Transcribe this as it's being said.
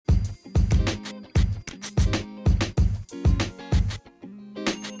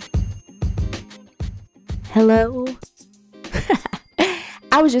Hello.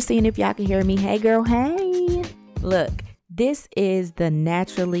 I was just seeing if y'all can hear me. Hey, girl. Hey. Look, this is the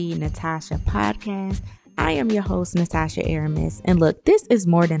Naturally Natasha podcast. I am your host, Natasha Aramis. And look, this is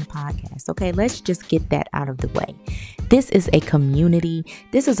more than a podcast, okay? Let's just get that out of the way. This is a community.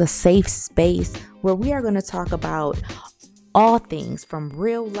 This is a safe space where we are going to talk about all things from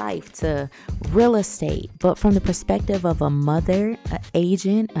real life to real estate, but from the perspective of a mother, an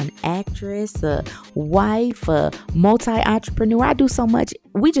agent, an actress, a wife, a multi-entrepreneur. I do so much.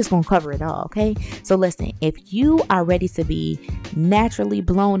 We just gonna cover it all, okay? So listen, if you are ready to be naturally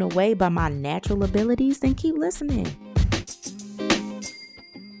blown away by my natural abilities, then keep listening.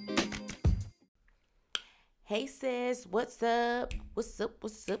 Hey sis, what's up? What's up?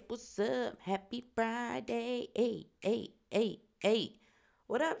 What's up? What's up? Happy Friday. Hey.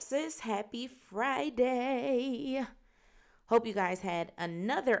 What up, sis? Happy Friday. Hope you guys had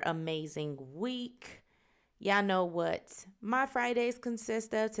another amazing week. Y'all know what my Fridays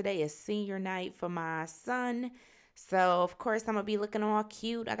consist of. Today is senior night for my son. So, of course, I'm going to be looking all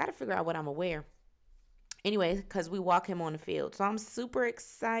cute. I got to figure out what I'm going to wear. Anyway, because we walk him on the field. So I'm super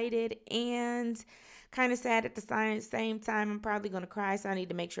excited and kind of sad at the same time. I'm probably going to cry, so I need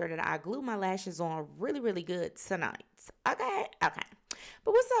to make sure that I glue my lashes on really, really good tonight. Okay.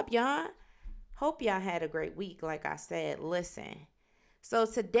 But what's up, y'all? Hope y'all had a great week, like I said. Listen. So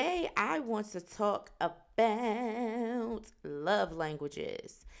today I want to talk about love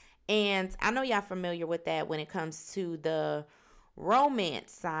languages. And I know y'all familiar with that when it comes to the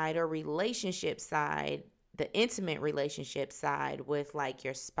romance side or relationship side, the intimate relationship side with like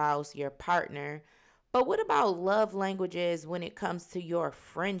your spouse, your partner. But what about love languages when it comes to your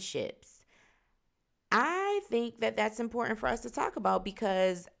friendships? I think that that's important for us to talk about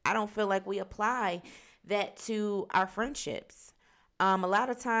because I don't feel like we apply that to our friendships. A lot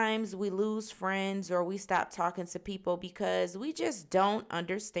of times we lose friends or we stop talking to people because we just don't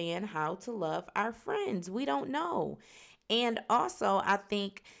understand how to love our friends. We don't know. And also, I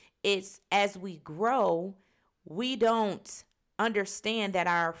think it's as we grow, we don't understand that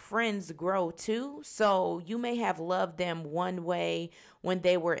our friends grow too. So you may have loved them one way when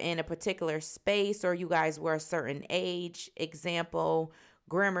they were in a particular space or you guys were a certain age. Example,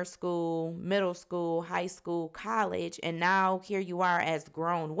 grammar school, middle school, high school, college, and now here you are as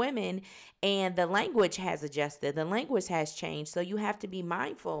grown women and the language has adjusted. The language has changed. So you have to be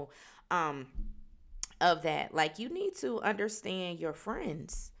mindful of that. Like you need to understand your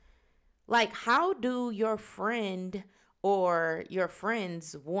friends. Like how do your friend or your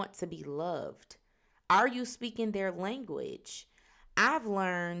friends want to be loved? Are you speaking their language? I've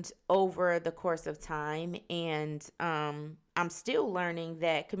learned over the course of time, and I'm still learning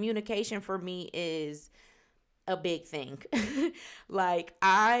that communication for me is a big thing. Like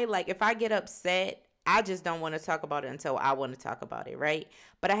if I get upset, I just don't want to talk about it until I want to talk about it, right?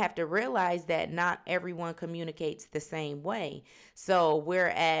 But I have to realize that not everyone communicates the same way. So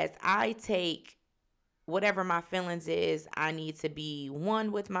whereas I take whatever my feelings is, I need to be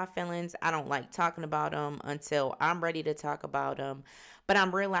one with my feelings. I don't like talking about them until I'm ready to talk about them. But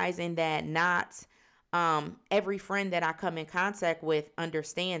I'm realizing that not every friend that I come in contact with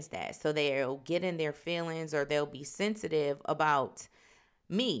understands that. So they'll get in their feelings or they'll be sensitive about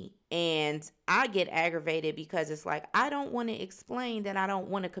me. And I get aggravated because it's like, I don't want to explain that I don't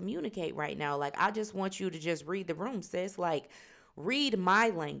want to communicate right now. Like, I just want you to just read the room, sis. Like, read my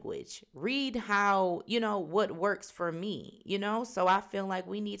language, read how, what works for me, So I feel like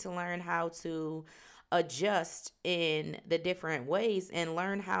we need to learn how to adjust in the different ways and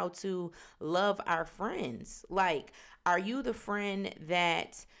learn how to love our friends. Like, are you the friend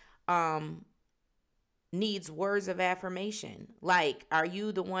that needs words of affirmation? Like, are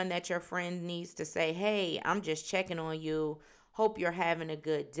you the one that your friend needs to say, hey, I'm just checking on you. Hope you're having a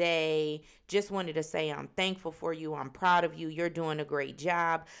good day. Just wanted to say I'm thankful for you. I'm proud of you. You're doing a great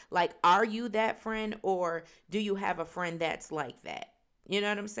job. Like, are you that friend or do you have a friend that's like that? You know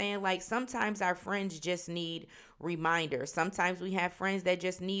what I'm saying? Like sometimes our friends just need reminders. Sometimes we have friends that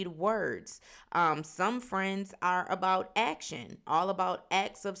just need words. Some friends are about action, all about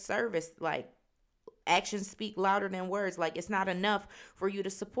acts of service, like actions speak louder than words. Like it's not enough for you to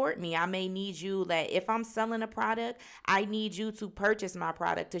support me. I may need you that if I'm selling a product, I need you to purchase my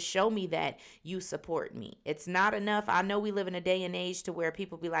product to show me that you support me. It's not enough. I know we live in a day and age to where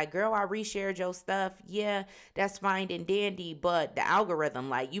people be like, girl, I reshared your stuff. Yeah, that's fine and dandy. But the algorithm,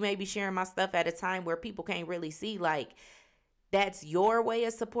 like you may be sharing my stuff at a time where people can't really see like that's your way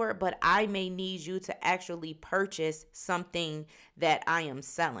of support, but I may need you to actually purchase something that I am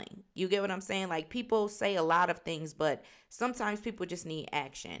selling. You get what I'm saying? Like, people say a lot of things, but sometimes people just need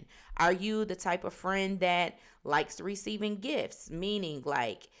action. Are you the type of friend that likes receiving gifts? Meaning,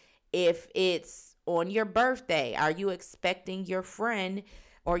 like, if it's on your birthday, are you expecting your friend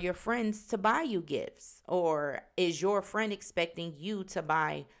or your friends to buy you gifts? Or is your friend expecting you to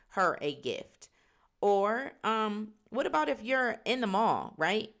buy her a gift? Or what about if you're in the mall,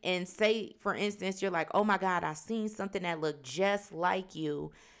 right? And say, for instance, you're like, oh my God, I seen something that looked just like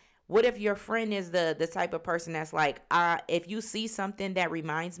you. What if your friend is the type of person that's like, if you see something that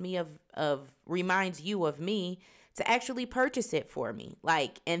reminds you of me, to actually purchase it for me.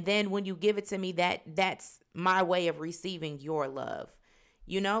 Like, and then when you give it to me, that's my way of receiving your love.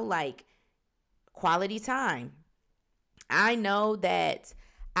 Like, quality time. I know that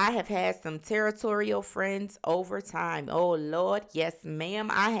I have had some territorial friends over time. Oh, Lord. Yes, ma'am,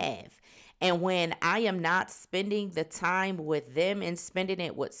 I have. And when I am not spending the time with them and spending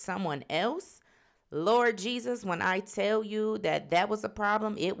it with someone else, Lord Jesus, when I tell you that was a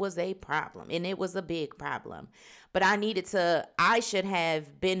problem, it was a problem, and it was a big problem. But I should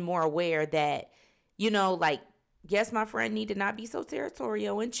have been more aware that, like, yes, my friend need to not be so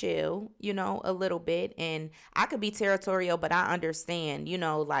territorial and chill, a little bit. And I could be territorial, but I understand,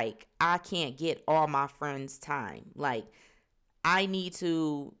 like, I can't get all my friends' time. Like, I need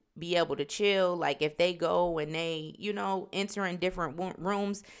to be able to chill. Like, if they go and they, enter in different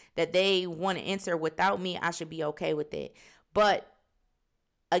rooms that they want to enter without me, I should be okay with it. But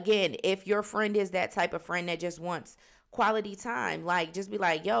again, if your friend is that type of friend that just wants quality time, like, just be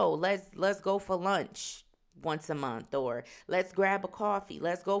like, yo, let's go for lunch once a month, or let's grab a coffee,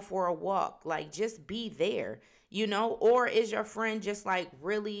 let's go for a walk. Like, just be there. Or is your friend just like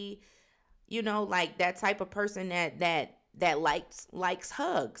really, like that type of person that likes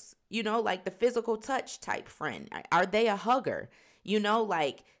hugs, like the physical touch type friend? Are they a hugger?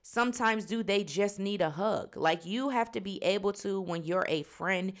 Like, sometimes do they just need a hug? Like, you have to be able to, when you're a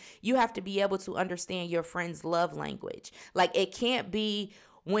friend, you have to be able to understand your friend's love language. Like, it can't be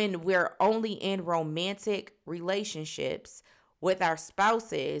when we're only in romantic relationships with our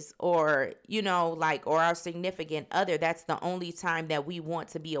spouses, or like, or our significant other, that's the only time that we want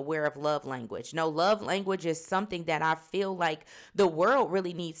to be aware of love language. No, love language is something that I feel like the world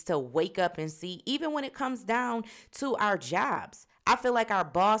really needs to wake up and see, even when it comes down to our jobs. I feel like our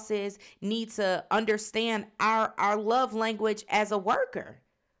bosses need to understand our love language as a worker.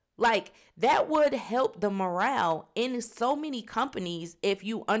 Like, that would help the morale in so many companies if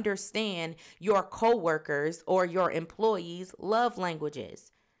you understand your coworkers or your employees' love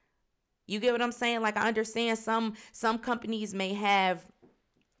languages. You get what I'm saying? Like, I understand some companies may have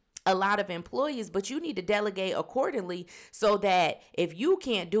a lot of employees, but you need to delegate accordingly, so that if you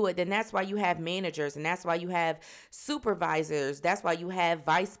can't do it, then that's why you have managers, and that's why you have supervisors, that's why you have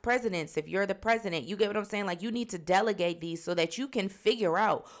vice presidents. If you're the president, you get what I'm saying? Like, you need to delegate these so that you can figure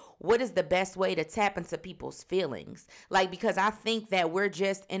out what is the best way to tap into people's feelings. Like, because I think that we're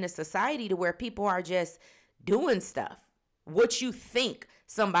just in a society to where people are just doing stuff what you think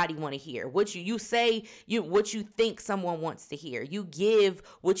somebody want to hear, what you say, what you think someone wants to hear. You give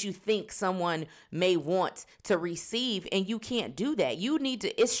what you think someone may want to receive, and you can't do that.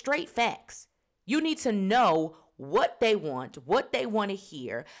 It's straight facts. You need to know what they want to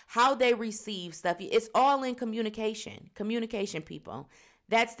hear, how they receive stuff. It's all in communication, people.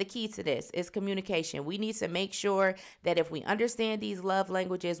 That's the key to this, is communication. We need to make sure that if we understand these love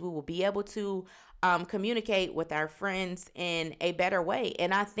languages, we will be able to communicate with our friends in a better way.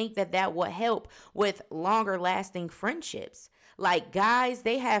 And I think that will help with longer lasting friendships. Like, guys,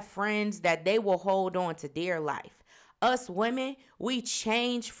 they have friends that they will hold on to dear life. Us women, we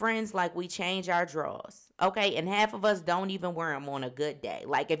change friends like we change our drawers. Okay, and half of us don't even wear them on a good day.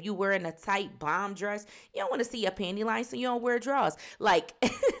 Like, if you wearing a tight bomb dress, you don't want to see a panty line, so you don't wear drawers. Like,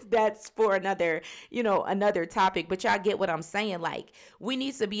 that's for another topic. But y'all get what I'm saying. Like, we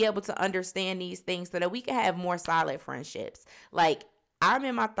need to be able to understand these things so that we can have more solid friendships. Like, I'm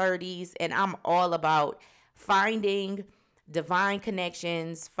in my 30s, and I'm all about finding divine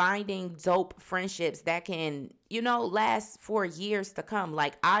connections, finding dope friendships that can, last for years to come.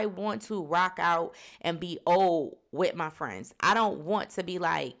 Like, I want to rock out and be old with my friends. I don't want to be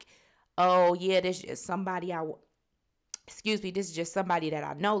like, oh yeah, this is just somebody this is just somebody that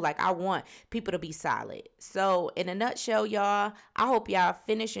I know. Like, I want people to be solid. So in a nutshell, y'all, I hope y'all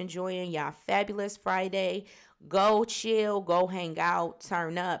finish enjoying y'all fabulous Friday. Go chill, go hang out,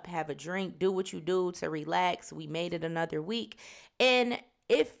 turn up, have a drink, do what you do to relax. We made it another week. And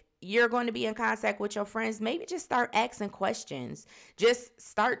if you're going to be in contact with your friends, maybe just start asking questions. Just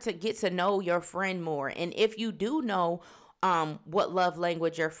start to get to know your friend more. And if you do know what love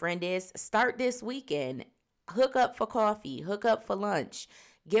language your friend is, start this weekend. Hook up for coffee, hook up for lunch,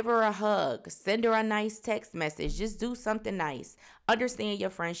 give her a hug, send her a nice text message. Just do something nice. Understand your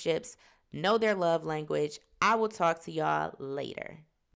friendships, know their love language. I will talk to y'all later.